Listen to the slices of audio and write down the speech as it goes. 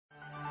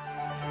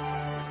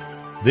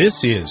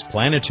This is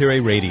Planetary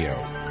Radio.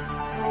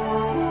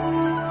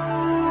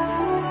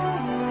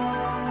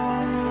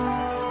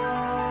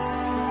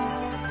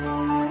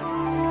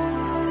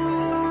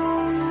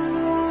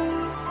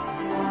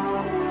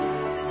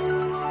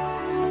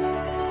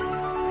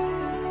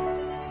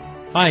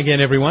 Hi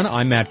again, everyone.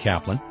 I'm Matt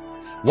Kaplan.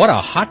 What a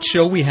hot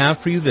show we have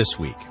for you this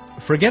week.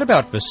 Forget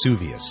about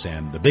Vesuvius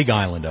and the big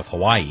island of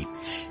Hawaii.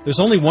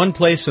 There's only one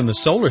place in the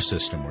solar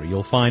system where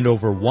you'll find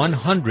over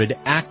 100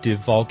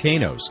 active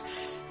volcanoes.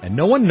 And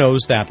no one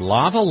knows that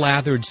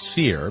lava-lathered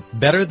sphere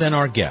better than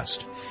our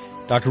guest.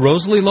 Dr.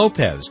 Rosalie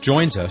Lopez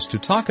joins us to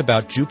talk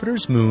about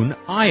Jupiter's moon,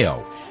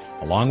 Io,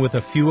 along with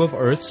a few of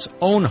Earth's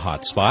own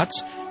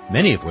hotspots,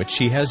 many of which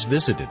she has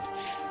visited.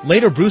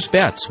 Later, Bruce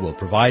Betts will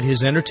provide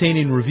his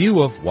entertaining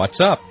review of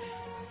What's Up.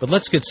 But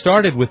let's get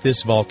started with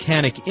this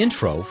volcanic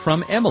intro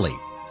from Emily.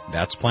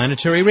 That's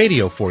Planetary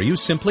Radio for you,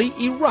 simply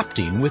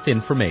erupting with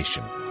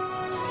information.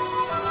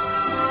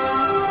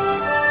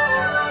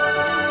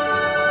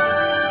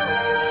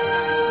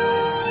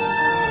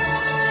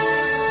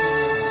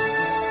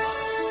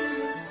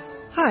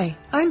 Hi,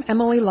 I'm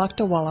Emily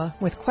Lakdawalla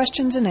with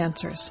questions and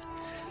answers.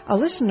 A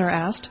listener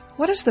asked,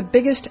 what is the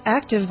biggest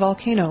active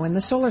volcano in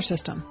the solar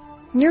system?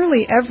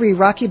 Nearly every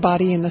rocky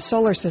body in the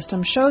solar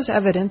system shows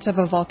evidence of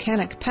a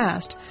volcanic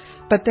past,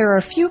 but there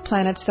are few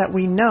planets that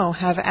we know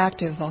have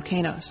active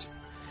volcanoes.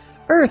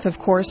 Earth, of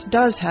course,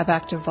 does have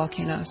active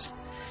volcanoes.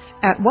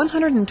 At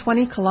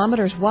 120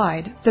 kilometers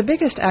wide, the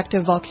biggest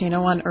active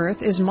volcano on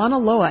Earth is Mauna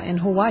Loa in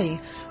Hawaii,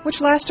 which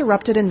last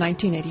erupted in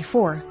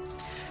 1984.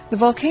 The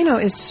volcano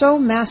is so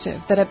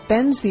massive that it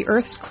bends the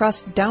Earth's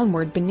crust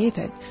downward beneath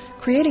it,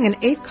 creating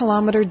an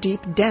 8-kilometer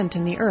deep dent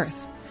in the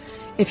Earth.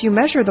 If you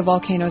measure the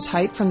volcano's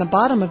height from the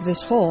bottom of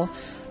this hole,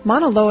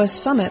 Mauna Loa's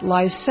summit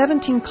lies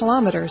 17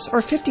 kilometers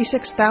or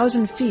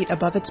 56,000 feet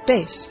above its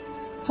base.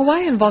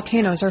 Hawaiian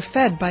volcanoes are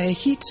fed by a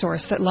heat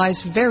source that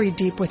lies very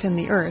deep within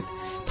the Earth,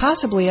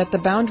 possibly at the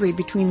boundary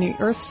between the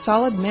Earth's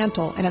solid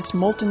mantle and its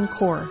molten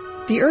core.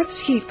 The Earth's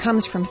heat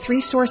comes from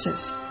three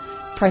sources: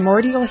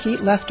 primordial heat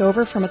left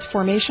over from its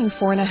formation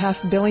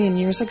 4.5 billion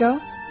years ago,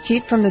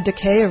 heat from the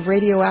decay of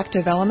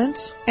radioactive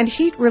elements, and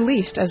heat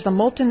released as the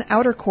molten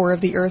outer core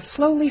of the Earth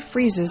slowly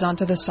freezes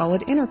onto the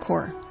solid inner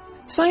core.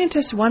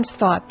 Scientists once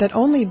thought that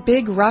only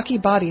big rocky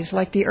bodies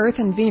like the Earth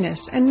and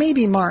Venus, and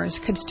maybe Mars,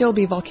 could still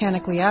be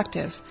volcanically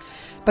active.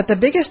 But the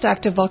biggest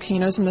active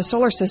volcanoes in the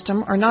solar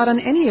system are not on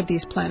any of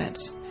these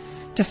planets.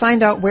 To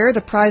find out where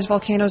the prize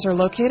volcanoes are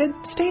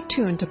located, stay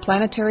tuned to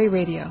Planetary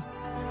Radio.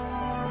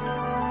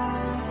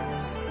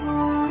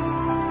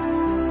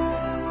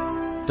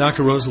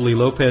 Dr. Rosalie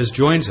Lopez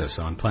joins us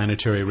on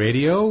Planetary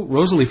Radio.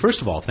 Rosalie,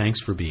 first of all, thanks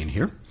for being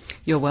here.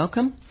 You're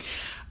welcome.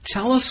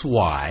 Tell us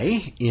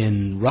why,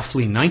 in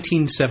roughly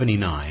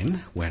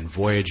 1979, when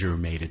Voyager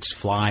made its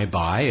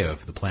flyby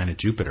of the planet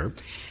Jupiter,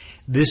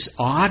 this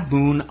odd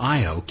moon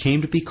Io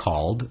came to be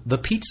called the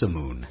Pizza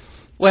Moon.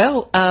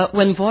 Well,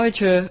 when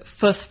Voyager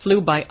first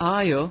flew by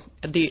Io,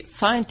 the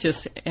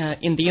scientists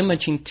in the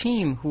imaging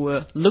team who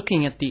were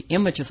looking at the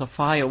images of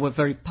Io were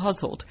very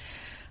puzzled.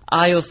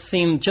 Io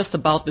seemed just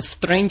about the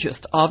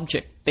strangest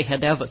object they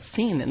had ever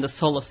seen in the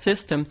solar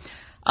system.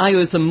 Io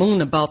is a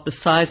moon about the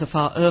size of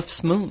our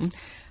Earth's moon,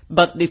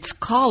 but its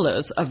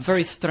colors are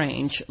very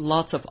strange.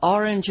 Lots of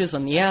oranges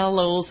and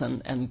yellows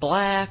and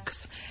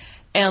blacks.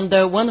 And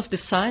one of the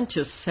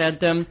scientists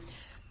said,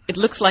 it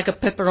looks like a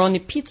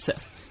pepperoni pizza.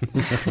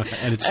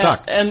 And it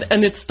stuck.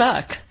 And it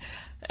stuck.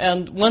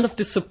 And one of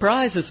the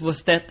surprises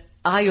was that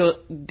Io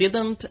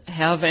didn't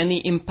have any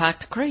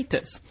impact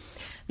craters.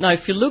 Now,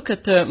 if you look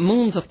at the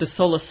moons of the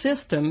solar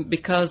system,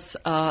 because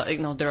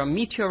there are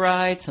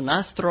meteorites and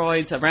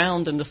asteroids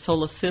around in the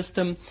solar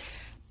system,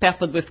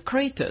 peppered with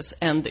craters,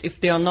 and if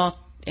there are not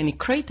any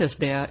craters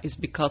there, it's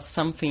because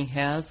something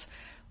has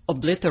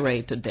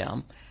obliterated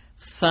them.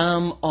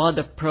 Some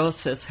other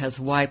process has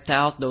wiped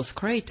out those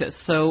craters.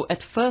 So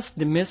at first,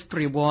 the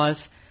mystery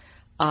was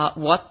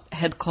what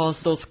had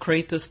caused those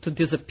craters to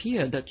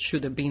disappear that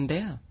should have been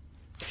there.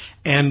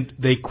 And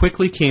they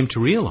quickly came to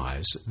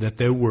realize that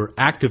there were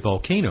active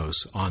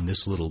volcanoes on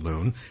this little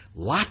moon,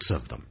 lots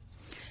of them.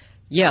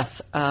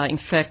 Yes, in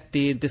fact,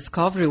 the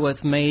discovery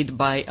was made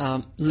by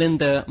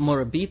Linda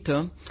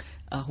Morabito,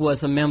 who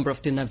was a member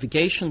of the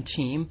navigation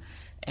team,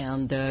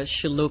 and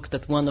she looked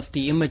at one of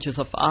the images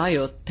of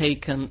Io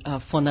taken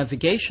for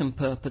navigation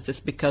purposes,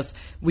 because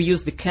we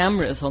use the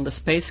cameras on the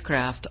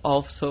spacecraft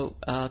also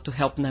to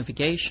help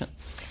navigation.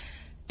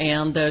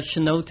 And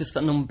she noticed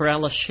an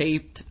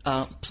umbrella-shaped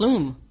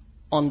plume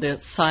on the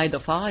side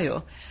of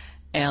Io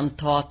and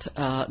thought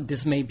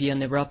this may be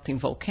an erupting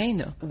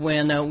volcano.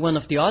 When one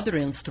of the other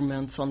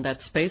instruments on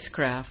that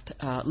spacecraft,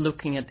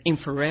 looking at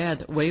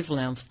infrared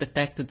wavelengths,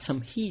 detected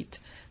some heat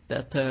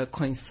that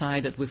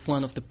coincided with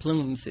one of the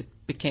plumes, it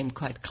became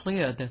quite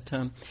clear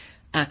that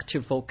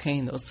active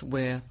volcanoes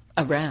were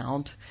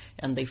around,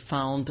 and they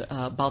found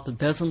about a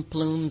dozen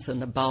plumes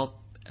and about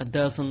a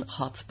dozen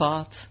hot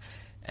spots,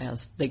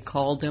 as they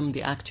called them,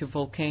 the active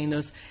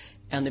volcanoes,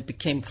 and it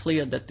became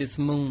clear that this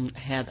moon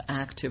had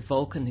active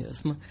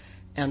volcanism.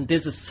 And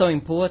this is so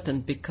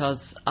important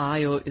because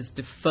Io is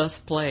the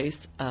first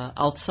place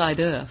outside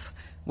Earth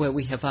where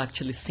we have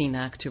actually seen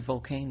active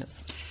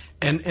volcanoes.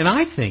 And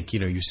I think,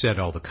 you said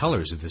all the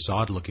colors of this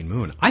odd-looking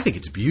moon. I think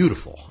it's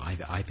beautiful.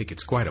 I think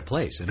it's quite a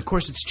place. And, of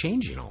course, it's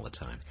changing all the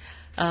time.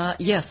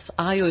 Yes,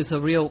 Io is a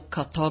real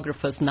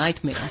cartographer's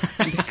nightmare.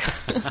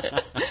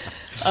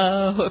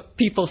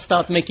 People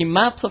start making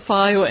maps of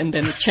Io, and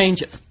then it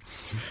changes.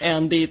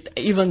 And it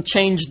even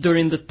changed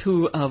during the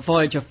two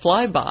Voyager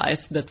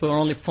flybys that were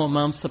only 4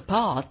 months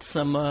apart.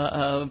 Some,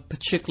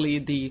 particularly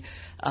the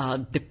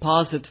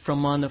deposit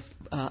from one of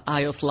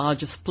Io's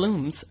largest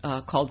plumes,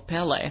 called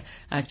Pele,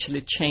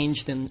 actually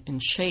changed in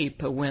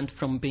shape, went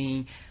from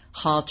being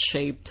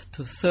heart-shaped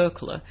to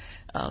circular.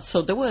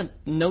 So there were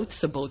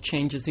noticeable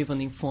changes even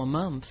in 4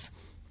 months.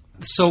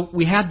 So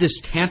we had this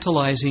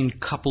tantalizing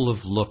couple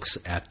of looks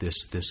at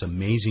this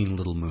amazing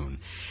little moon.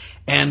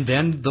 And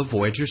then the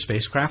Voyager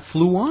spacecraft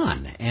flew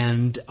on,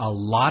 and a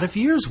lot of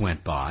years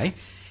went by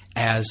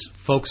as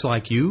folks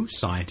like you,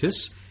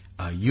 scientists,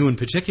 you in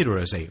particular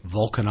as a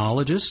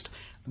volcanologist,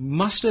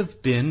 must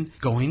have been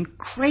going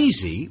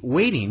crazy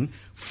waiting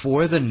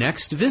for the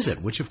next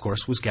visit, which of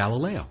course was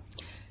Galileo.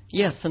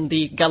 Yes, and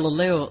the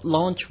Galileo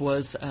launch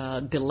was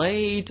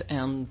delayed,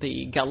 and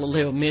the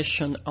Galileo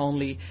mission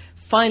only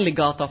finally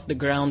got off the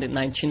ground in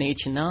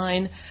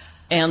 1989.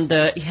 And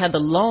it had a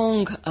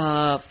long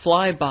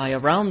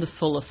flyby around the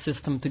solar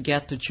system to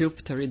get to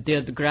Jupiter. It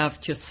did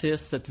gravity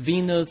assist at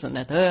Venus and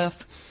at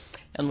Earth.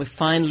 And we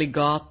finally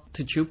got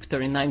to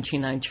Jupiter in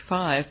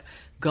 1995,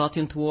 got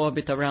into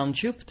orbit around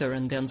Jupiter,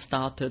 and then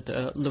started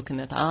looking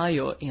at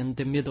Io in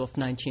the middle of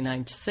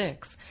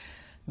 1996.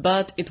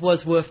 But it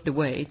was worth the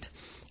wait.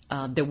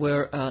 There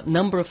were a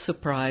number of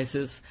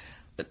surprises.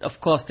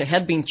 Of course, there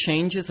had been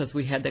changes, as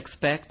we had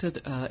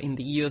expected, in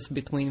the years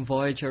between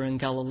Voyager and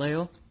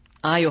Galileo.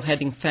 Io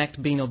had in fact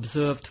been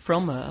observed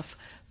from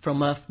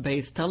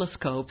Earth-based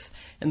telescopes,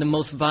 and the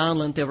most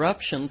violent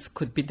eruptions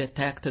could be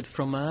detected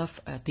from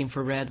Earth at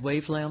infrared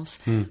wavelengths.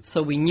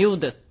 So we knew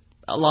that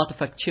a lot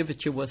of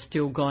activity was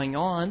still going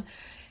on,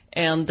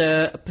 and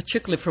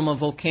particularly from a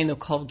volcano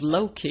called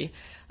Loki.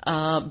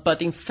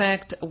 But in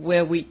fact,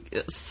 where we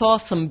saw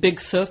some big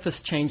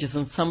surface changes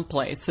in some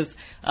places,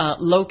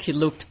 Loki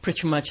looked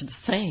pretty much the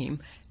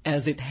same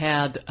as it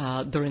had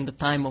during the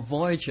time of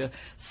Voyager.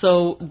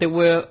 So there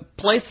were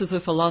places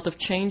with a lot of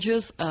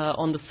changes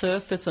on the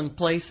surface and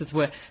places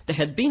where there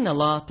had been a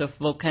lot of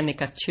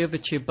volcanic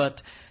activity,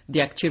 but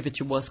the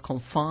activity was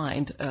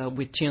confined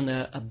within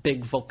a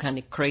big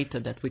volcanic crater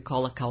that we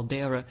call a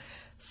caldera.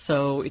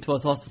 So it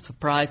was also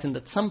surprising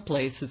that some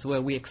places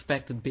where we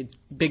expected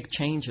big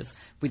changes,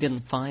 we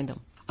didn't find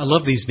them. I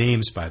love these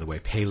names, by the way,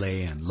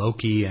 Pele and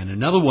Loki, and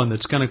another one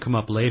that's going to come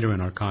up later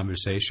in our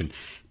conversation,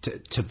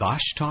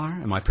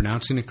 Tvashtar. Am I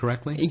pronouncing it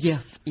correctly?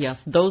 Yes.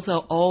 Those are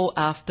all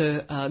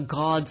after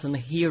gods and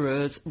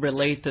heroes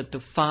related to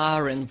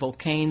fire and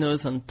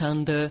volcanoes and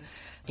thunder.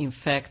 In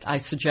fact, I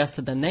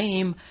suggested a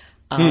name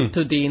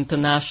to the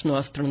International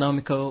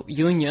Astronomical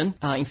Union.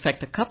 In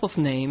fact, a couple of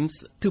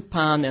names,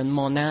 Tupan and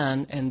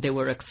Monan, and they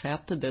were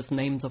accepted as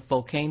names of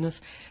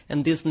volcanoes.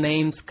 And these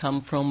names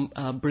come from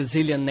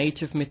Brazilian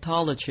native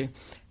mythology,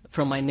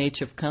 from my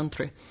native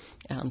country.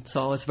 And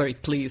so I was very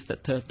pleased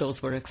that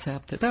those were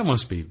accepted.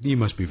 You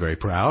must be very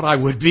proud. I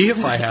would be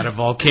if I had a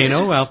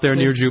volcano out there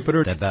near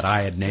Jupiter that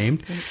I had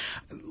named.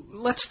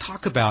 Let's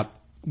talk about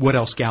what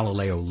else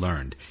Galileo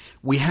learned.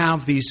 We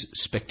have these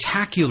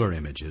spectacular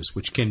images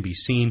which can be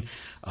seen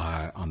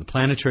on the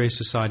Planetary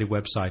Society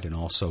website and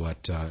also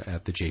at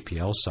the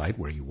JPL site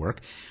where you work.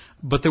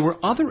 But there were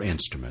other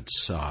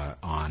instruments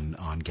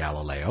on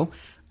Galileo,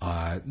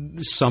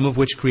 some of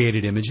which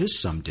created images,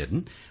 some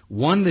didn't.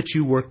 One that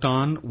you worked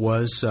on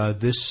was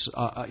this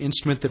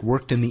instrument that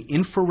worked in the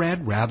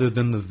infrared rather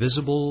than the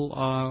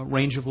visible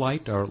range of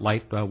light or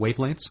light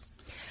wavelengths.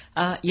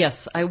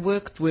 Yes, I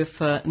worked with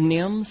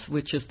NIMS,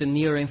 which is the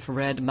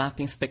Near-Infrared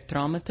Mapping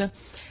Spectrometer,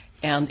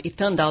 and it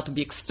turned out to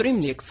be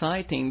extremely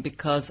exciting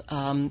because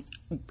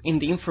in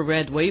the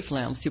infrared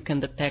wavelengths you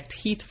can detect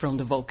heat from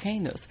the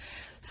volcanoes.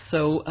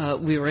 So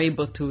we were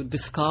able to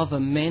discover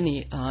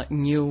many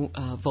new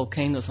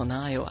volcanoes on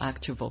Io,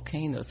 active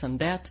volcanoes, and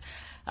that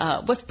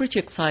was pretty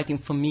exciting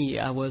for me.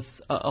 I was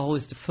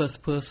always the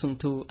first person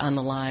to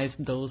analyze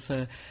those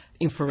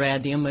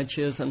infrared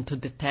images and to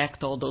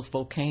detect all those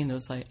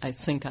volcanoes. I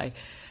think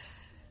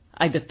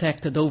I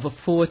detected over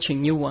 40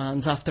 new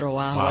ones. After a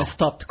while, wow. I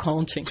stopped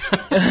counting.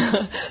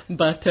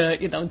 But,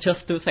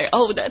 just to say,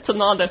 oh, that's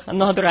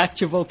another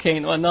active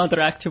volcano, and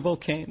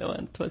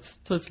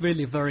it was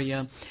really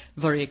very,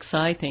 very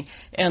exciting.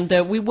 And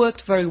we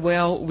worked very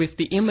well with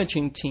the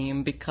imaging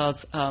team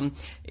because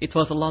it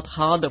was a lot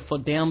harder for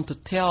them to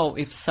tell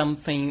if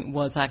something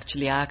was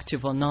actually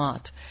active or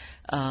not.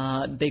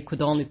 They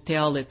could only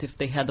tell it if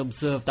they had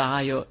observed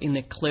Io in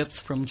eclipse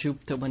from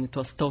Jupiter when it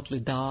was totally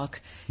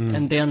dark.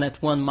 And then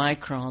at 1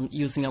 micron,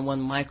 using a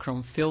 1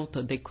 micron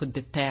filter, they could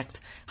detect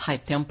high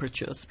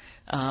temperatures.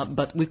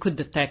 But we could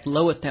detect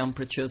lower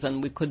temperatures,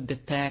 and we could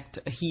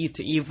detect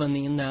heat even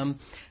in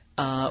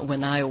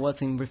when Io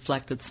was in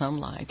reflected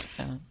sunlight.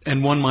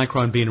 And 1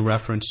 micron being a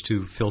reference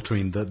to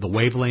filtering the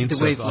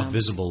wavelengths of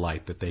visible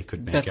light that they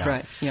could make out. That's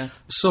right, yes.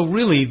 So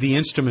really, the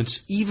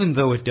instruments, even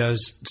though it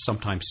does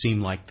sometimes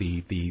seem like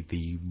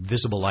the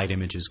visible light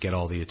images get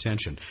all the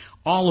attention,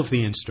 all of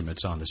the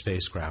instruments on the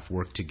spacecraft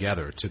work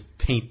together to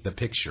paint the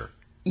picture.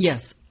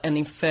 Yes, and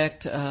in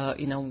fact,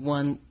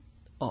 one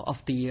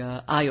of the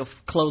Io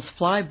close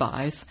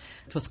flybys,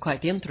 it was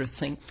quite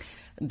interesting.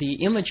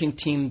 The imaging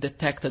team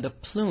detected a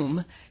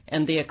plume,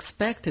 and they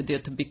expected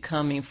it to be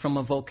coming from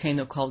a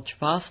volcano called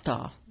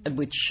Chivastar,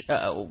 which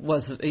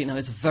was,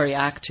 is a very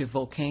active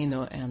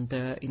volcano, and,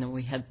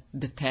 we had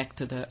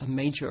detected a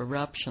major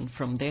eruption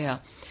from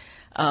there.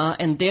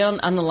 And then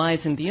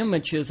analyzing the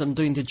images and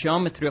doing the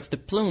geometry of the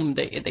plume,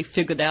 they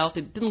figured out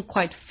it didn't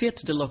quite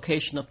fit the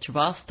location of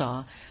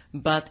Chivastar,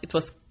 but it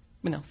was,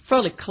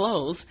 fairly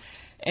close.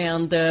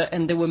 And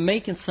they were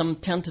making some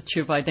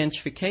tentative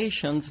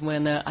identifications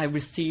when I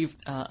received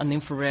an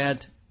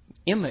infrared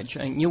image,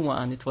 a new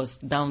one. It was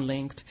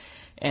downlinked,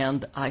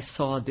 and I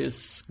saw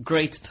this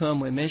great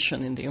thermal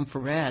emission in the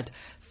infrared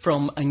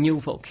from a new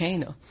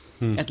volcano,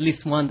 at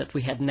least one that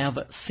we had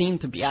never seen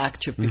to be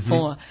active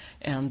before.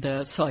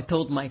 And so I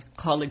told my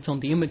colleagues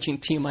on the imaging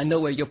team, I know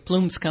where your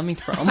plume's coming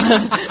from.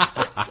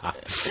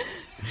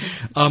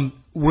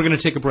 We're going to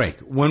take a break.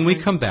 When we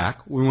come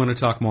back, we want to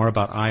talk more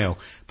about Io,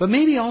 but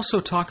maybe also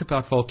talk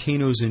about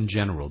volcanoes in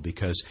general,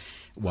 because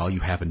while you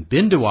haven't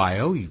been to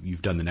Io,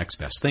 you've done the next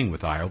best thing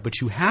with Io,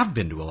 but you have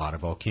been to a lot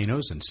of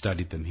volcanoes and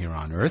studied them here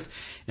on Earth,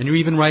 and you're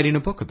even writing a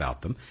book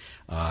about them,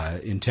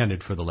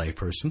 intended for the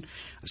layperson.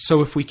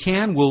 So if we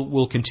can,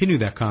 we'll continue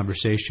that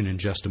conversation in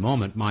just a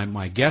moment.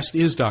 My guest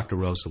is Dr.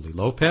 Rosalie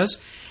Lopez,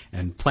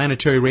 and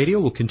Planetary Radio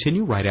will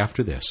continue right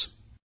after this.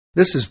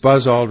 This is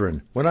Buzz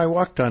Aldrin. When I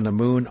walked on the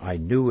moon, I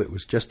knew it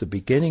was just the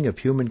beginning of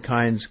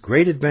humankind's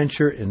great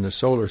adventure in the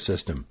solar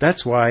system.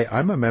 That's why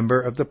I'm a member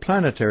of the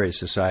Planetary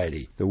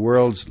Society, the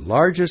world's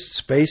largest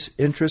space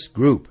interest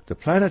group. The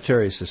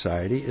Planetary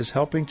Society is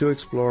helping to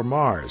explore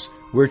Mars.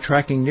 We're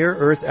tracking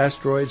near-Earth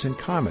asteroids and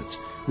comets.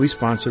 We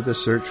sponsor the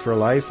search for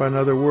life on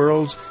other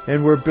worlds,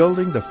 and we're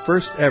building the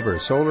first-ever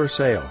solar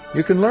sail.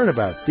 You can learn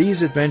about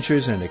these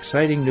adventures and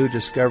exciting new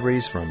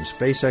discoveries from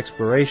space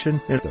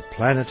exploration in the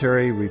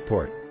Planetary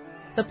Report.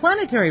 The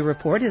Planetary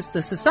Report is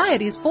the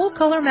Society's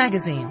full-color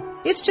magazine.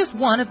 It's just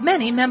one of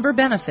many member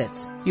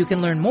benefits. You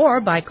can learn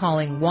more by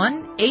calling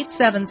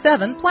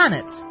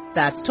 1-877-PLANETS.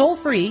 That's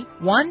toll-free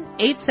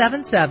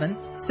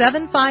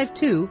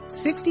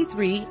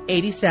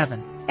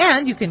 1-877-752-6387.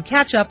 And you can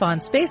catch up on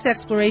space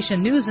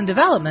exploration news and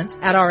developments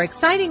at our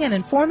exciting and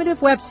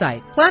informative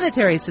website,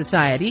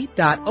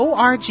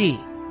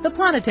 planetarySociety.org. The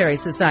Planetary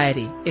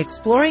Society,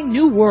 exploring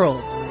new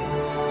worlds.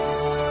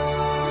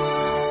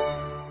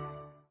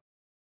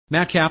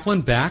 Matt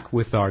Kaplan back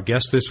with our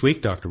guest this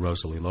week, Dr.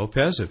 Rosalie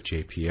Lopez of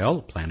JPL,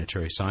 a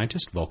planetary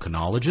scientist,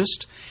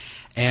 volcanologist.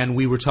 And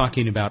we were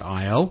talking about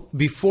Io.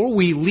 Before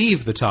we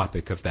leave the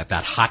topic of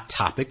that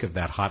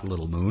hot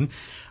little moon,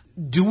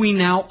 do we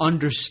now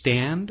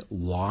understand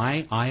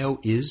why Io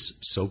is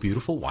so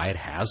beautiful, why it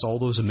has all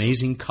those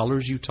amazing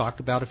colors you talked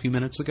about a few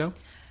minutes ago?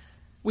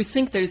 We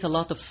think there is a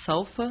lot of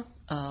sulfur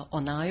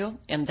on Io,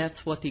 and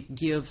that's what it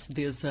gives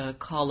these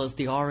colors,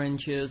 the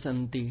oranges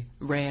and the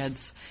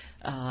reds.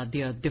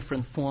 There are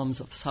different forms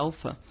of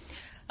sulfur.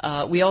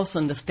 We also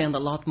understand a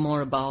lot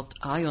more about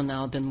Io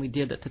now than we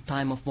did at the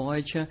time of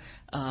Voyager.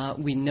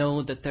 We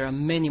know that there are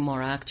many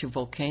more active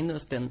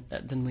volcanoes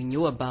than we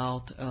knew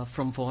about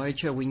from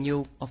Voyager. We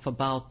knew of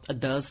about a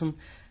dozen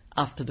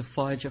after the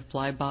Voyager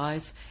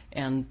flybys,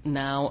 and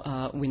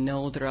now we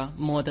know there are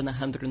more than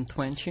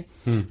 120.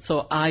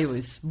 So Io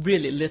is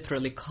really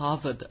literally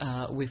covered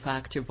with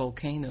active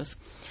volcanoes.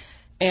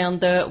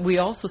 And we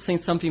also seen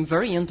something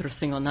very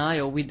interesting on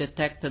Io. We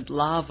detected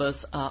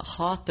lavas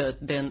hotter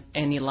than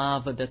any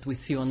lava that we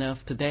see on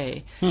Earth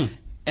today.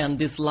 And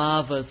these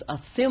lavas are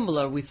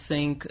similar, we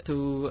think,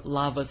 to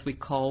lavas we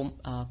call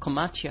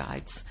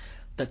komatiites,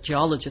 that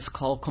geologists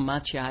call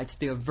komatiites.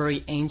 They are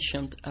very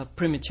ancient,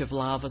 primitive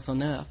lavas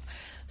on Earth.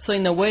 So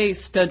in a way,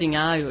 studying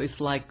Io is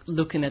like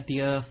looking at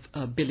the Earth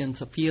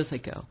billions of years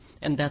ago.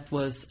 And that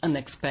was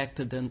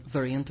unexpected and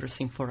very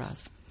interesting for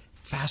us.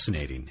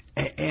 Fascinating.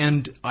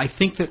 And I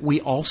think that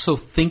we also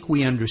think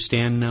we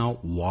understand now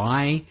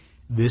why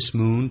this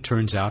moon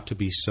turns out to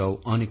be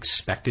so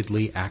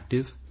unexpectedly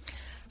active.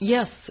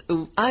 Yes,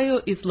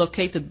 Io is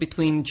located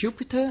between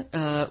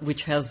Jupiter,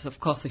 which has, of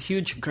course, a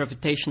huge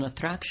gravitational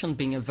attraction,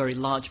 being a very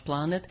large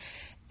planet,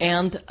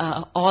 and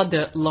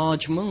other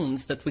large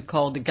moons that we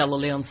call the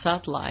Galilean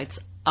satellites.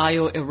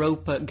 Io,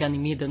 Europa,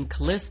 Ganymede, and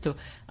Callisto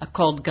are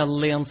called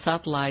Galilean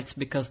satellites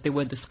because they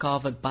were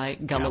discovered by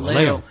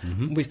Galileo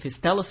with his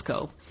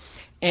telescope.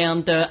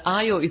 And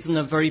Io is in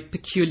a very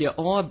peculiar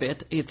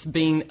orbit. It's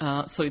being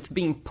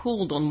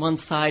pulled on one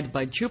side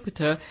by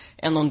Jupiter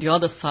and on the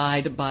other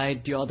side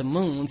by the other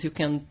moons. You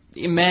can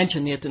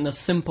imagine it in a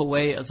simple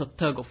way as a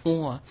tug of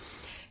war.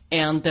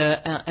 and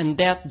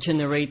that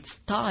generates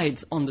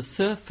tides on the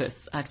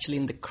surface, actually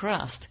in the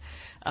crust,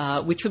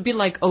 which would be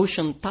like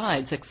ocean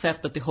tides,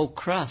 except that the whole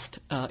crust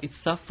is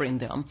suffering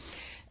them.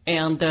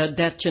 And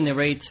that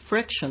generates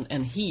friction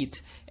and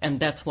heat, and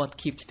that's what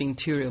keeps the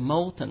interior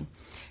molten.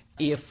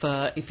 If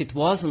it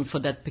wasn't for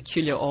that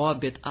peculiar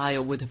orbit,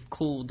 Io would have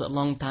cooled a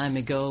long time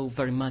ago,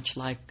 very much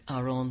like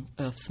our own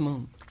Earth's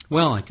moon.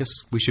 Well, I guess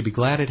we should be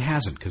glad it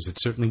hasn't, because it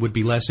certainly would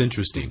be less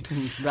interesting.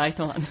 Right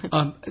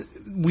on.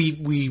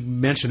 We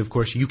mentioned, of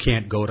course, you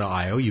can't go to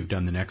Io. You've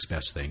done the next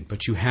best thing.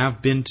 But you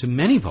have been to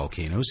many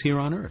volcanoes here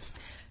on Earth.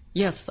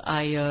 Yes,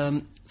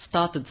 I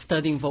started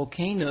studying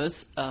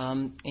volcanoes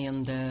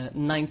in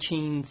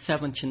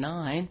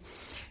 1979,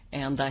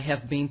 and I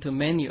have been to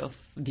many of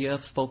the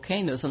Earth's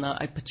volcanoes, and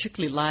I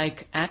particularly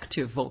like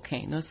active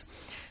volcanoes.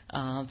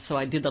 So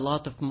I did a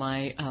lot of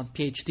my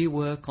PhD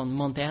work on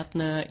Mount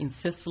Etna in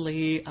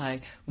Sicily. I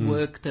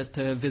worked at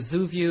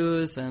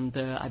Vesuvius, and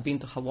I've been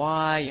to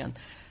Hawaii and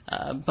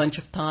a bunch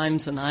of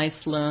times in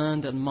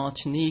Iceland and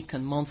Martinique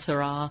and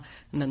Montserrat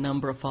and a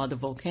number of other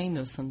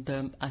volcanoes.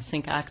 And I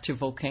think active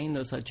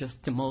volcanoes are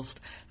just the most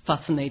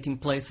fascinating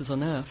places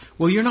on Earth.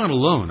 Well, you're not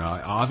alone.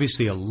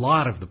 Obviously, a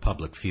lot of the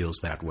public feels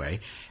that way.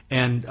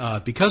 And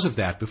because of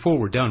that, before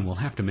we're done, we'll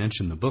have to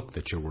mention the book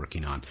that you're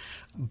working on.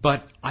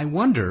 But I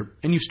wonder,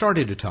 and you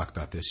started to talk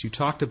about this, you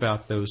talked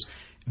about those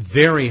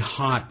very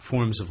hot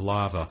forms of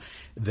lava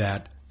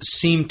that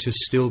seem to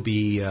still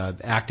be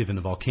active in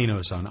the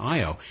volcanoes on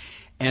Io,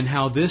 and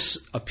how this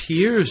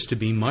appears to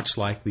be much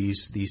like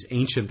these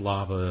ancient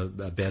lava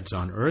beds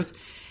on Earth.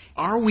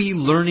 Are we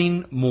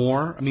learning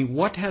more? I mean,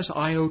 what has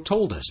Io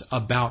told us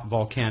about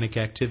volcanic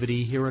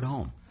activity here at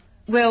home?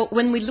 Well,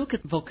 when we look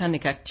at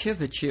volcanic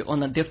activity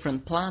on a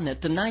different planet,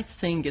 the nice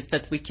thing is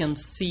that we can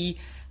see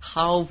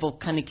how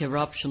volcanic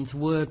eruptions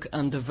work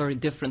under very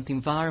different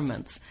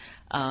environments.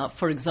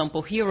 For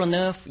example, here on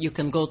Earth, you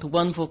can go to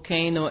one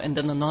volcano and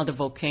then another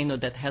volcano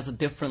that has a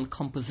different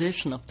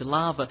composition of the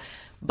lava,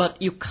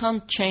 but you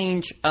can't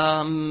change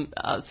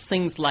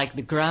things like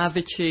the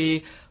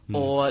gravity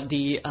or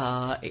the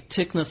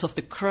thickness of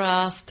the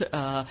crust,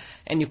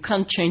 and you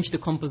can't change the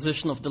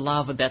composition of the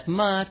lava that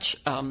much.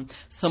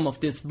 Some of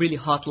these really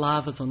hot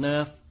lavas on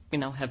Earth,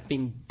 have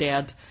been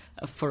dead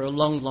for a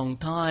long, long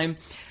time.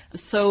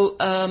 So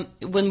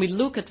when we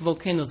look at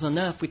volcanoes on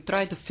Earth, we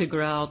try to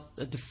figure out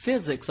the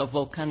physics of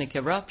volcanic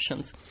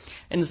eruptions.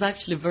 And it's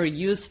actually very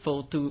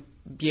useful to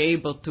be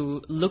able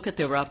to look at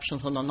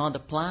eruptions on another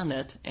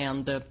planet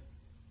and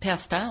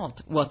test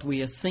out what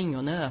we are seeing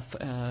on Earth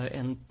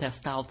and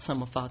test out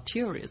some of our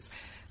theories,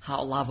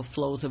 how lava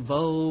flows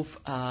evolve,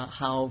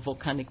 how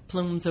volcanic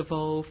plumes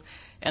evolve.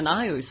 And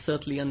Io is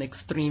certainly an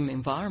extreme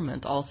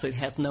environment. Also, it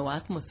has no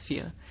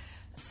atmosphere.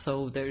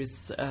 So there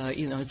is,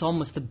 it's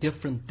almost a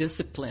different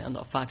discipline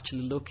of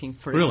actually looking,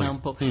 for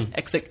example,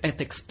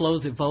 at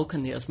explosive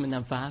volcanism in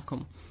a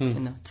vacuum.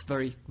 It's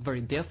very,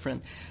 very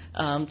different.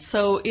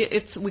 So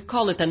we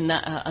call it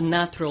a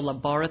natural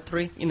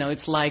laboratory.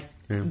 It's like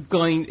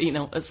going,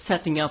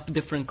 setting up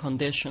different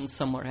conditions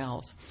somewhere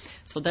else.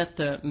 So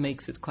that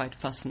makes it quite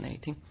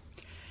fascinating.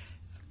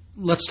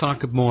 Let's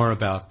talk more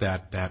about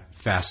that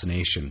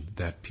fascination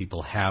that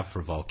people have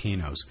for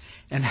volcanoes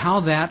and how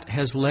that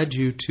has led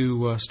you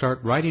to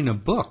start writing a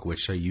book,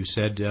 which you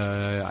said,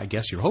 I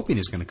guess you're hoping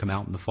is going to come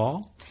out in the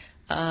fall?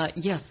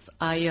 Yes,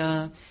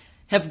 I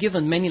have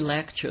given many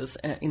lectures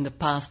in the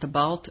past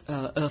about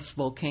Earth's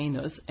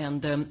volcanoes,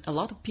 and a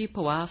lot of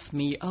people ask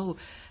me, I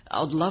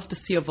would love to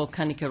see a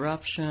volcanic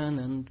eruption,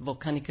 and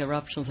volcanic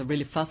eruptions are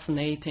really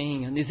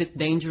fascinating, and is it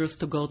dangerous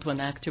to go to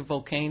an active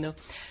volcano?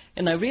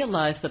 And I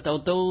realized that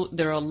although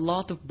there are a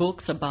lot of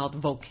books about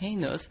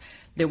volcanoes,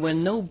 there were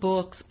no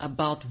books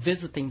about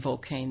visiting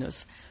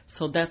volcanoes.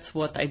 So that's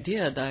what I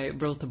did. I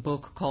wrote a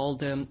book called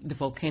The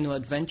Volcano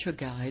Adventure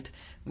Guide,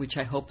 which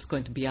I hope is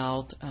going to be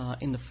out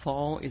in the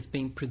fall. It's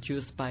being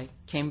produced by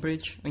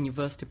Cambridge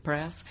University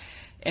Press.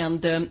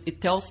 And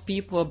it tells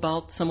people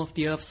about some of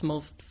the Earth's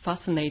most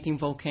fascinating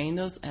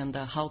volcanoes and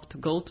how to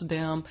go to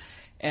them,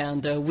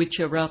 and which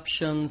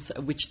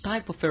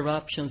type of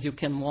eruptions you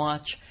can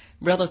watch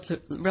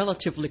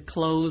relatively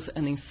close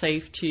and in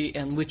safety,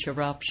 and which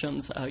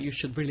eruptions you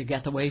should really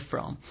get away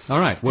from. All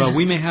right. Well,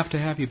 we may have to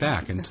have you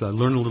back and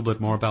learn a little bit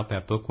more about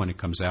that book when it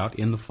comes out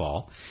in the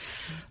fall.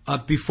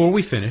 Before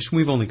we finish,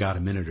 we've only got a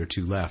minute or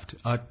two left.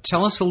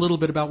 Tell us a little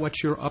bit about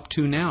what you're up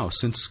to now,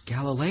 since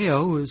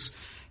Galileo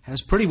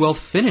has pretty well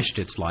finished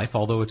its life,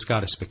 although it's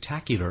got a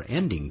spectacular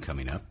ending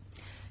coming up.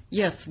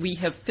 Yes, we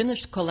have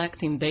finished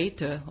collecting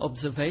data,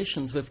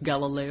 observations with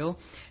Galileo,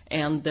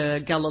 and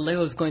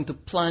Galileo is going to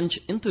plunge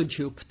into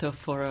Jupiter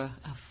for a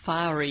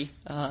fiery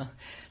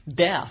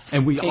death.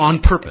 And on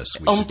purpose.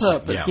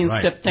 In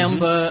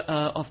September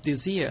of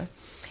this year.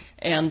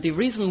 And the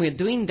reason we're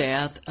doing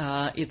that,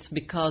 it's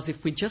because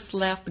if we just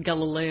left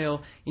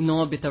Galileo in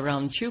orbit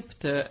around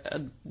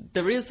Jupiter,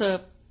 there is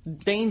a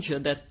danger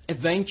that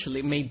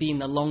eventually, maybe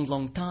in a long,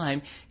 long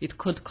time, it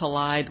could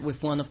collide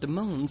with one of the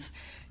moons.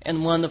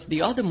 And one of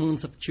the other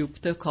moons of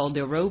Jupiter, called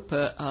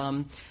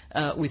Europa,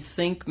 we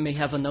think may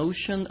have an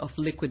ocean of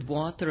liquid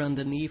water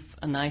underneath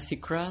an icy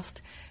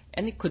crust,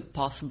 and it could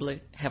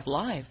possibly have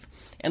life.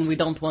 And we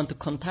don't want to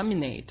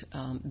contaminate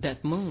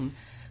that moon.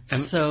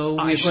 And so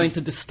we're going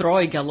to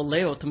destroy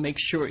Galileo to make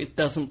sure it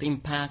doesn't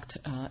impact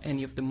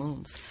any of the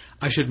moons.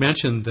 I should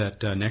mention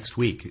that next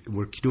week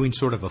we're doing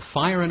sort of a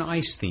fire and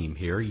ice theme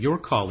here. Your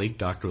colleague,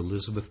 Dr.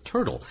 Elizabeth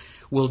Turtle,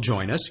 will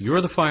join us.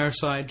 You're the fire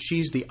side,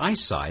 she's the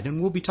ice side,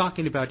 and we'll be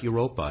talking about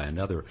Europa and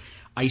other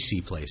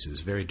icy places,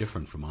 very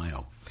different from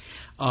Io.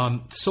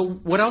 So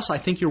what else? I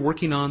think you're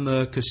working on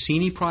the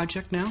Cassini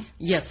project now?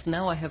 Yes,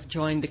 now I have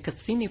joined the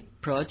Cassini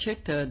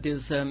project.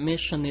 This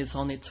mission is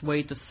on its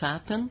way to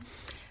Saturn.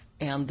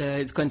 And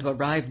it's going to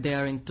arrive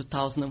there in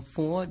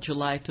 2004,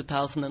 July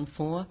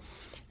 2004.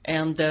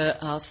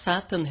 And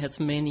Saturn has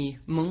many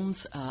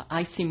moons,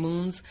 icy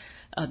moons.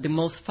 The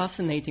most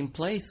fascinating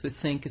place, we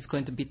think, is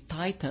going to be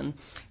Titan.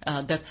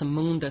 That's a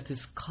moon that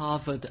is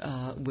covered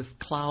with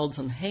clouds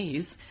and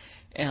haze.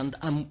 And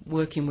I'm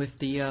working with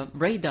the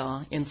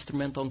radar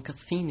instrument on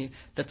Cassini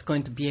that's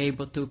going to be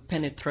able to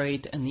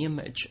penetrate and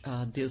image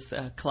these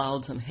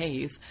clouds and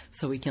haze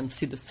so we can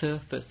see the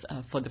surface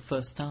for the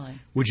first time.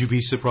 Would you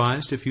be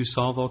surprised if you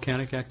saw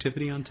volcanic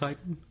activity on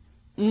Titan?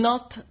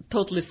 Not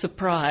totally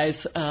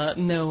surprised,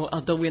 no,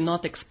 although we're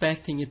not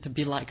expecting it to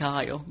be like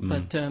Io.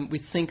 But we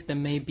think there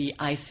may be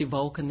icy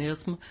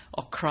volcanism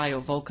or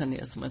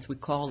cryovolcanism, as we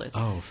call it.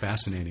 Oh,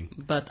 fascinating.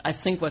 But I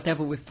think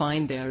whatever we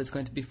find there is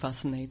going to be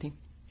fascinating.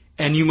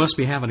 And you must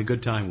be having a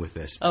good time with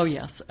this. Oh,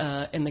 yes.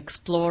 And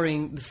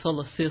exploring the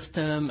solar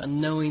system and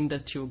knowing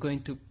that you're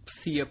going to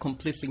see a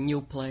completely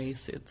new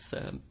place, it's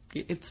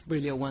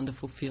really a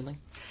wonderful feeling.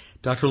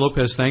 Dr.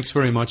 Lopez, thanks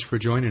very much for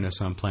joining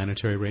us on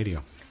Planetary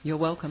Radio. You're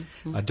welcome.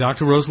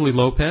 Dr. Rosalie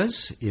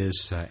Lopez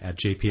is at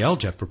JPL,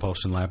 Jet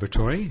Propulsion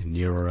Laboratory,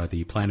 near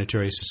the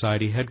Planetary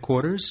Society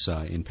headquarters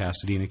in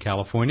Pasadena,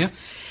 California.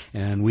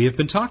 And we have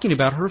been talking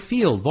about her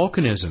field,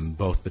 volcanism,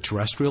 both the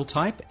terrestrial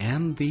type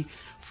and the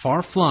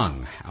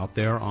far-flung out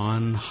there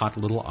on hot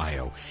little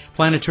Io.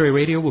 Planetary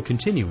Radio will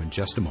continue in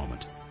just a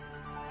moment.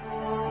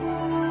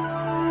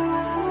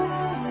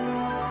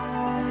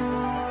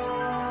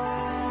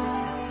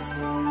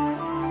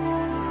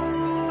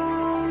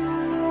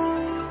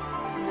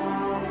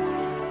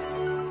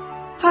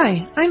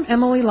 Hi, I'm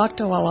Emily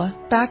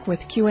Lakdawalla, back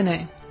with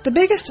Q&A. The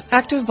biggest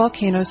active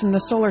volcanoes in the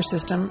solar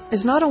system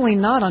is not only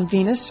not on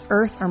Venus,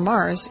 Earth, or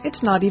Mars,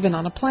 it's not even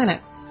on a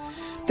planet.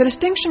 The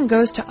distinction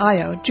goes to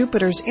Io,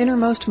 Jupiter's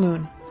innermost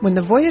moon. When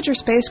the Voyager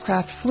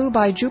spacecraft flew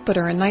by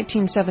Jupiter in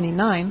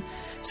 1979,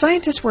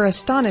 scientists were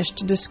astonished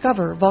to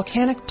discover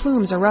volcanic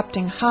plumes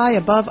erupting high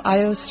above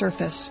Io's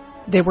surface.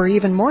 They were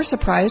even more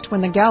surprised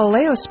when the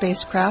Galileo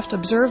spacecraft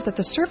observed that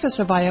the surface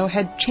of Io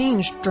had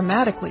changed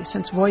dramatically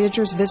since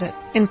Voyager's visit.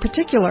 In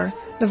particular,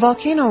 the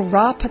volcano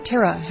Ra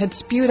Patera had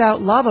spewed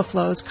out lava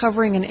flows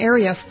covering an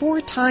area 4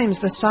 times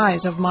the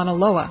size of Mauna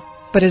Loa.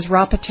 But is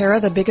Ra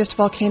Patera the biggest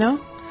volcano?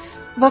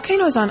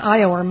 Volcanoes on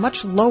Io are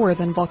much lower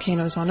than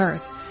volcanoes on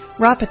Earth.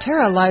 Ra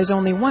Patera lies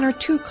only 1 or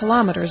 2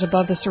 kilometers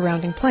above the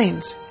surrounding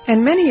plains.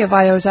 And many of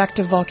Io's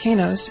active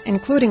volcanoes,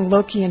 including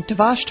Loki and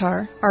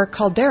Tvashtar, are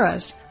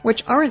calderas,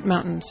 which aren't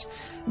mountains.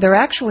 They're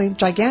actually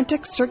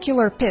gigantic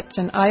circular pits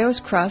in Io's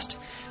crust,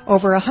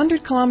 over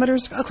 100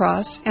 kilometers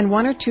across and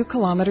 1 or 2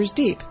 kilometers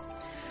deep.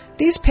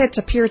 These pits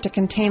appear to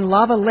contain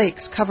lava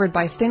lakes covered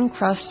by thin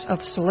crusts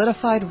of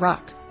solidified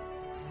rock.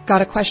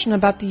 Got a question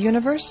about the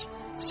universe?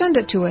 Send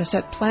it to us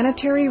at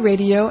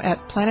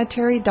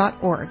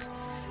planetaryradio@planetary.org.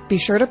 Be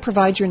sure to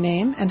provide your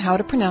name and how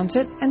to pronounce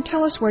it, and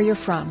tell us where you're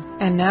from.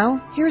 And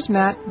now, here's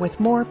Matt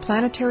with more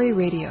Planetary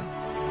Radio.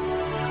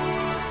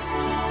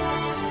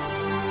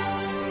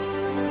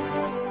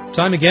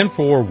 Time again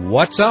for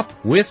What's Up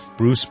with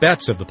Bruce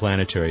Betts of the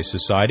Planetary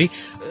Society.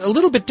 A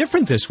little bit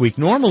different this week.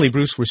 Normally,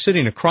 Bruce, we're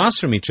sitting across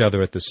from each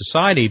other at the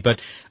Society, but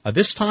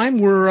this time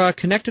we're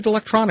connected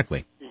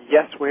electronically.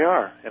 Yes, we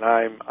are, and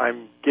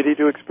I'm giddy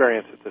to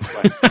experience it this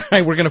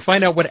way. We're going to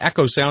find out what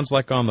echo sounds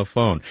like on the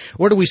phone.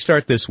 Where do we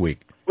start this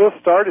week? We'll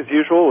start, as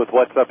usual, with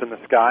what's up in the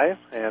sky,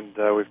 and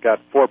we've got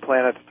 4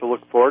 planets to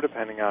look for,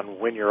 depending on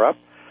when you're up.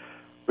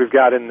 We've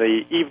got in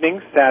the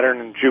evening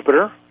Saturn and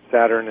Jupiter.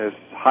 Saturn is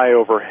high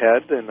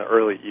overhead in the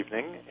early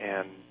evening,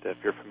 and if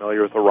you're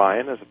familiar with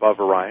Orion, is above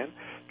Orion.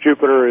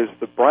 Jupiter is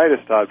the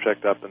brightest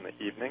object up in the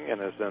evening and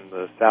is in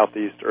the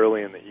southeast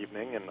early in the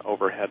evening and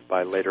overhead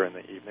by later in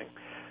the evening.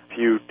 If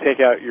you take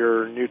out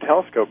your new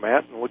telescope,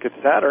 Matt, and look at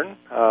Saturn,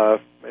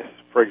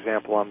 for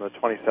example, on the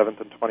 27th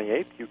and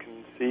 28th, you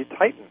can see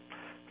Titan,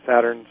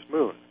 Saturn's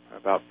moon,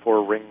 about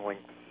 4 ring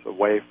lengths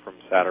away from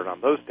Saturn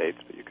on those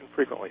dates, but you can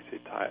frequently see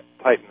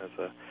Titan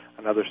as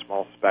another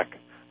small speck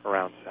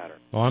around Saturn.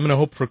 Well, I'm going to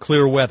hope for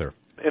clear weather.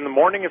 In the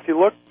morning, if you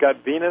look, got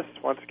Venus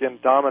once again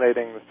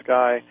dominating the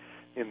sky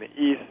in the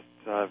east,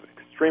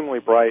 extremely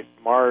bright,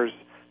 Mars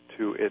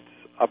to its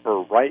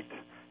upper right,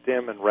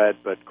 dim and red,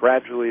 but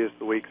gradually as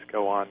the weeks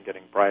go on,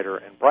 getting brighter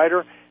and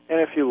brighter. And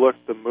if you look,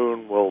 the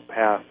moon will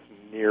pass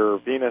near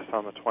Venus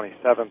on the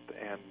 27th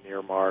and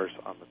near Mars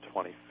on the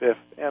 25th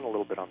and a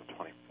little bit on the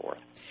 24th.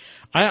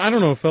 I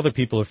don't know if other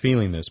people are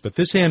feeling this, but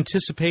this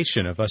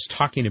anticipation of us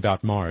talking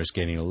about Mars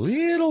getting a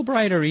little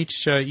brighter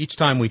each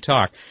time we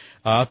talk,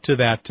 up to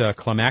that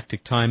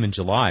climactic time in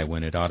July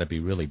when it ought to be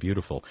really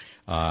beautiful.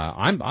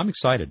 I'm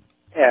excited.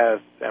 As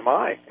am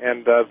I.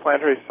 And the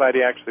Planetary Society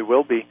actually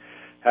will be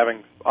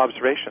having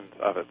observations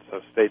of it, so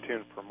stay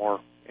tuned for more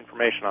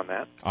information on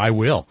that. I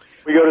will.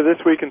 We go to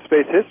This Week in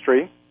Space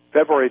History,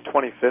 February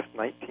 25th,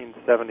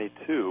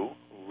 1972,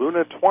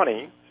 Luna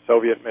 20,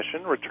 Soviet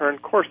mission,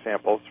 returned core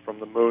samples from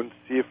the moon's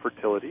Sea of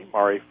Fertility,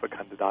 Mare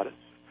Fecunditatis,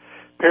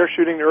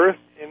 parachuting to Earth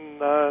in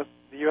the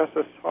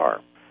USSR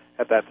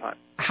at that time.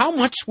 How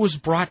much was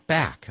brought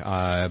back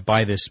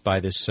by this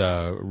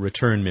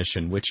return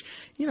mission, which,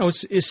 you know,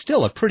 is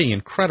still a pretty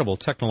incredible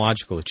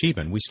technological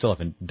achievement? We still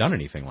haven't done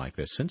anything like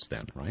this since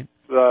then, right?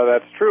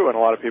 That's true, and a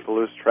lot of people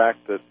lose track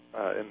that,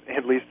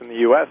 at least in the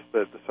U.S.,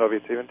 that the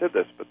Soviets even did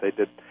this, but they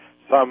did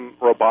some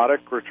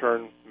robotic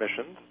return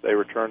missions. They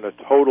returned a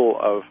total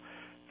of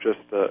just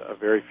a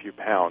very few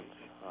pounds,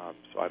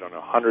 so I don't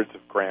know, hundreds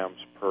of grams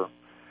per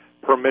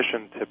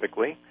mission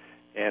typically,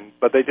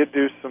 but they did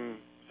do some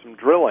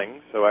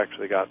drilling, so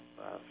actually got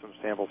some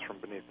samples from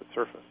beneath the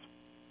surface.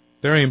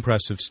 Very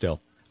impressive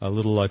still. A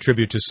little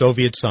tribute to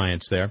Soviet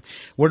science there.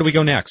 Where do we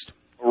go next?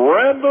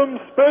 Random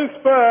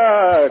space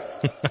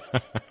fact!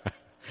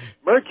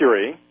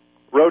 Mercury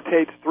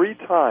rotates 3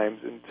 times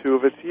in 2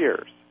 of its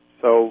years.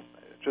 So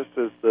just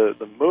as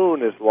the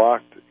moon is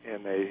locked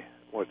in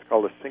what's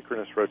called a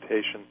synchronous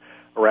rotation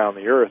around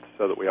the Earth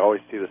so that we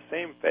always see the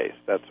same face,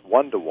 that's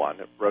 1-to-1.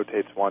 It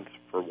rotates once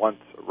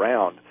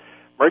around.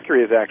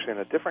 Mercury is actually in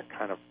a different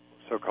kind of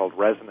so-called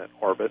resonant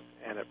orbit,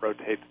 and it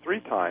rotates 3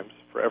 times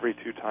for every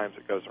 2 times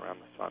it goes around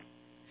the Sun.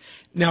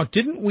 Now,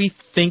 didn't we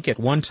think at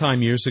one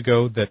time years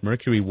ago that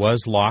Mercury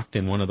was locked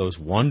in one of those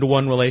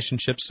 1-to-1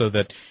 relationships so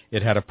that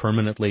it had a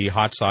permanently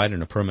hot side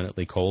and a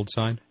permanently cold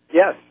side?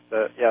 Yes,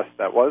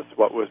 that was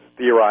what was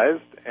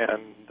theorized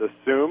and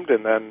assumed,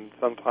 and then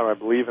sometime, I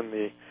believe in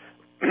the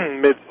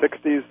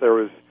mid-'60s, there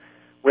was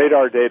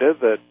radar data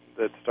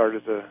that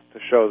started to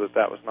show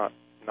that was not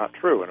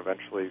true, and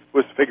eventually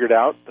was figured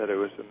out that it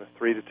was in the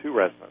 3-to-2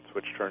 resonance,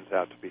 which turns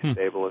out to be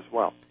stable as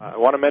well. I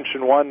want to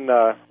mention one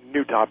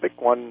new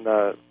topic, one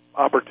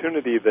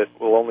opportunity that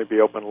will only be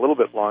open a little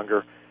bit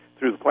longer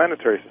through the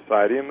Planetary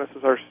Society, and this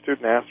is our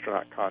Student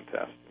Astronaut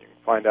Contest. You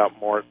can find out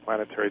more at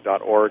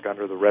planetary.org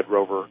under the Red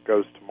Rover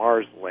Goes to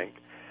Mars link.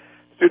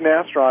 Student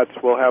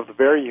astronauts will have the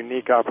very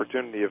unique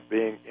opportunity of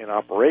being in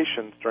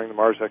operations during the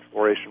Mars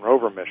Exploration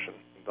Rover mission.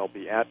 They'll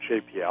be at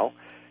JPL.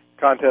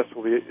 Contest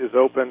is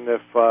open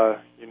if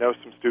you know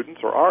some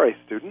students or are a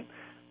student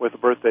with a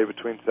birthday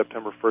between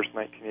September 1st,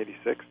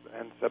 1986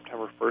 and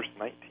September 1st,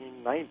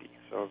 1990.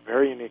 So a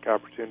very unique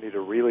opportunity to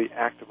really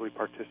actively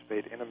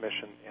participate in a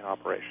mission in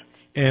operation.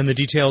 And the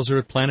details are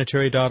at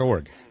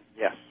planetary.org.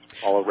 Yes.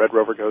 Follow Red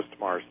Rover Goes to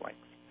Mars links.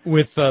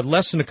 With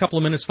less than a couple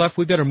of minutes left,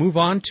 we better move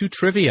on to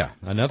trivia.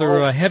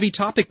 Another heavy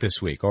topic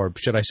this week, or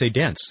should I say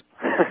dense?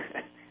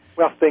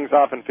 Well, things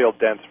often feel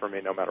dense for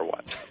me no matter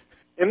what.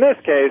 In this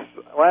case,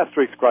 last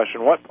week's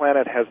question, what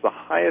planet has the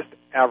highest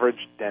average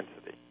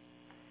density?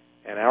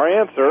 And our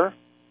answer,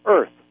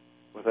 Earth,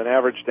 with an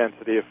average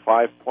density of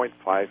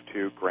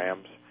 5.52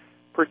 grams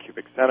per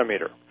cubic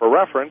centimeter. For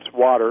reference,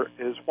 water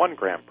is 1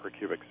 gram per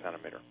cubic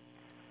centimeter.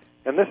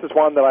 And this is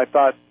one that I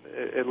thought,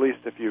 at least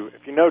if you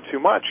know too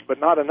much but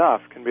not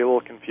enough, can be a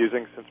little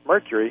confusing, since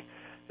Mercury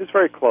is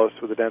very close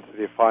with a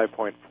density of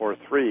 5.43.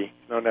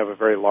 It's known to have a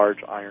very large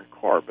iron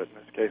core, but in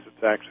this case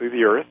it's actually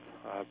the Earth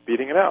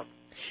beating it out.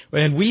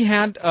 And we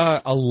had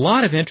a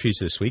lot of entries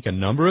this week. A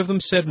number of them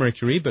said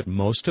Mercury, but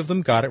most of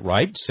them got it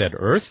right, said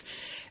Earth.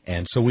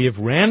 And so we have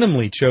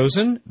randomly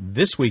chosen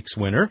this week's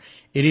winner.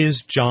 It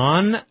is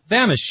John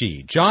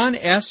Vamishy, John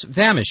S.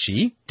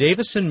 Vamishy,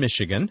 Davison,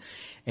 Michigan.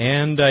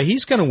 And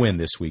he's going to win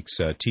this week's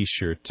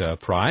T-shirt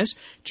prize.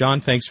 John,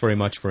 thanks very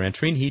much for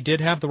entering. He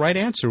did have the right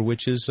answer,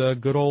 which is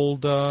good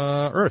old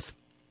Earth.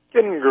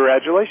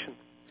 Congratulations.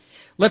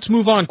 Let's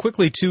move on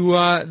quickly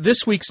to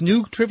this week's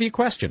new trivia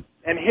question.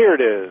 And here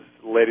it is,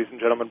 ladies and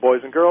gentlemen,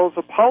 boys and girls.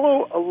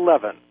 Apollo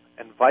 11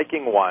 and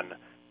Viking 1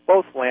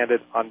 both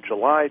landed on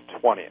July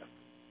 20th.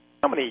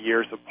 How many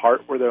years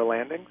apart were their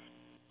landings?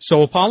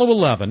 So Apollo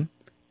 11,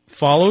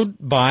 followed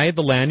by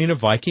the landing of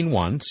Viking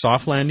 1,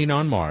 soft landing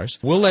on Mars.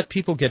 We'll let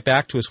people get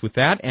back to us with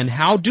that. And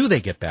how do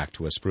they get back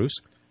to us,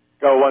 Bruce?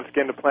 Go once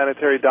again to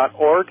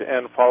planetary.org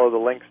and follow the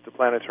links to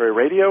Planetary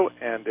Radio,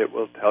 and it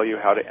will tell you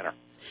how to enter.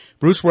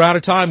 Bruce, we're out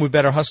of time. We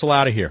better hustle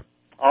out of here.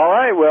 All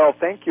right. Well,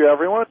 thank you,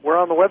 everyone. We're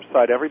on the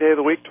website every day of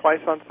the week, twice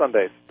on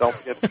Sundays. Don't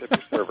forget to tip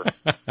your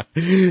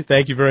server.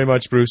 Thank you very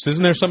much, Bruce.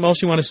 Isn't there something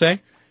else you want to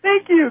say?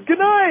 Thank you. Good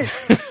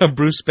night.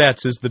 Bruce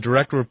Betts is the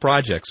Director of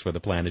Projects for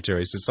the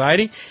Planetary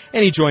Society,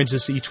 and he joins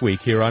us each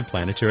week here on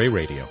Planetary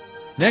Radio.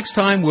 Next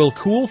time, we'll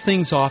cool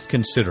things off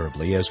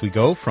considerably as we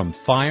go from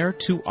fire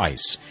to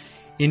ice,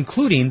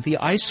 including the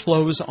ice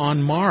flows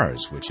on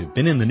Mars, which have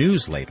been in the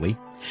news lately.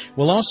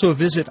 We'll also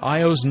visit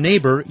Io's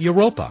neighbor,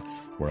 Europa,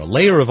 where a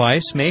layer of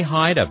ice may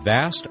hide a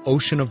vast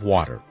ocean of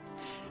water.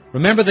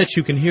 Remember that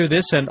you can hear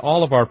this and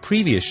all of our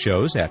previous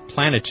shows at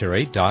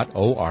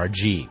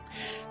planetary.org.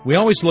 We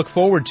always look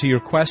forward to your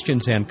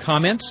questions and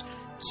comments.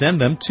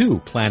 Send them to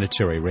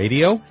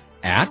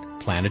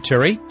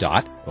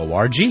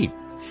planetaryradio@planetary.org.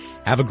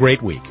 Have a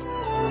great week.